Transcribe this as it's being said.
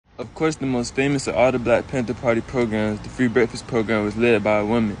Of course, the most famous of all the Black Panther Party programs, the Free Breakfast program, was led by a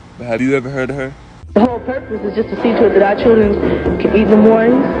woman. But have you ever heard of her? The whole purpose is just to see to it that our children can eat in the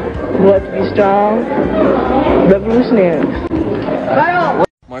mornings, grow up to be strong, revolutionaries.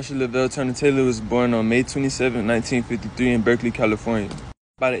 Marsha Lavelle Turner Taylor was born on May 27, 1953 in Berkeley, California.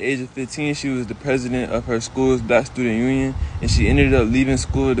 By the age of 15, she was the president of her school's Black Student Union, and she ended up leaving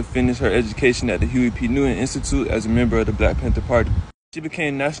school to finish her education at the Huey P. Newton Institute as a member of the Black Panther Party. She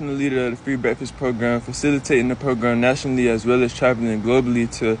became national leader of the Free Breakfast program, facilitating the program nationally as well as traveling globally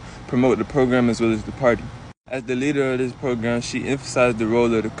to promote the program as well as the party. As the leader of this program, she emphasized the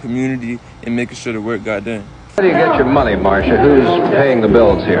role of the community in making sure the work got done. How do you get your money, Marsha? Who's paying the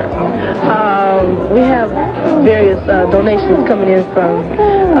bills here? We have various donations coming in from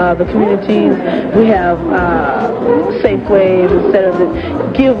the communities. We have Safeways, etc.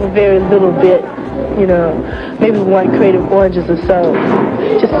 that give a very little bit, maybe one crate of oranges or so,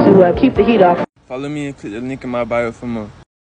 just to keep the heat off. Follow me and click the link in my bio for more.